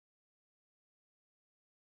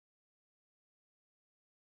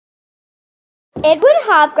Edward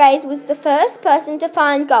Hargreaves was the first person to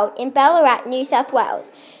find gold in Ballarat, New South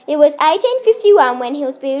Wales. It was 1851 when he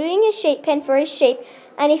was building a sheep pen for his sheep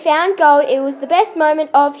and he found gold. It was the best moment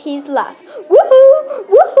of his life. Woohoo!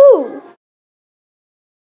 Woohoo!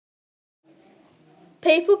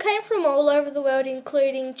 People came from all over the world,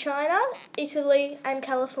 including China, Italy and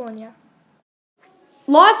California.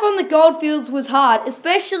 Life on the goldfields was hard,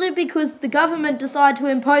 especially because the government decided to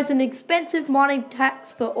impose an expensive mining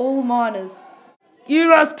tax for all miners. You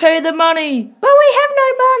must pay the money! But we have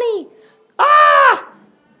no money! Ah!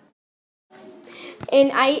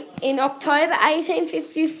 In October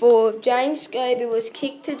 1854, James Scobie was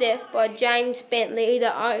kicked to death by James Bentley,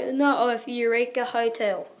 the owner of Eureka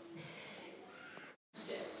Hotel.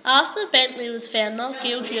 After Bentley was found not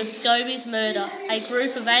guilty of Scobie's murder, a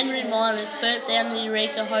group of angry miners burnt down the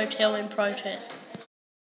Eureka Hotel in protest.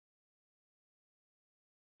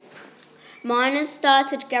 Miners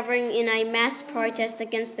started gathering in a mass protest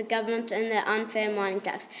against the government and their unfair mining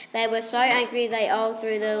tax. They were so angry they all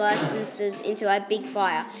threw their licenses into a big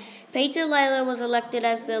fire. Peter Lalor was elected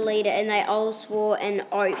as the leader and they all swore an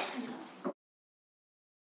oath.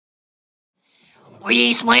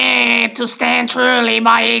 We swear to stand truly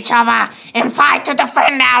by each other and fight to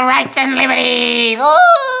defend our rights and liberties.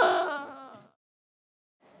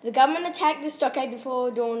 The government attacked the stockade before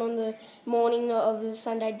dawn on the morning of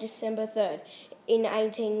Sunday, December 3rd, in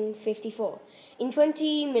 1854. In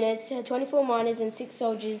 20 minutes, 24 miners and 6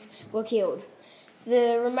 soldiers were killed.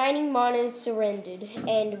 The remaining miners surrendered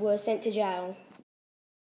and were sent to jail.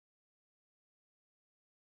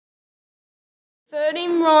 30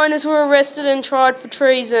 miners were arrested and tried for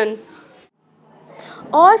treason.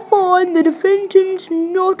 I find the defendants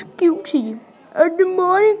not guilty and the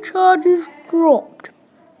mining charges dropped.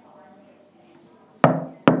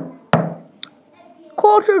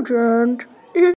 Court adjourned.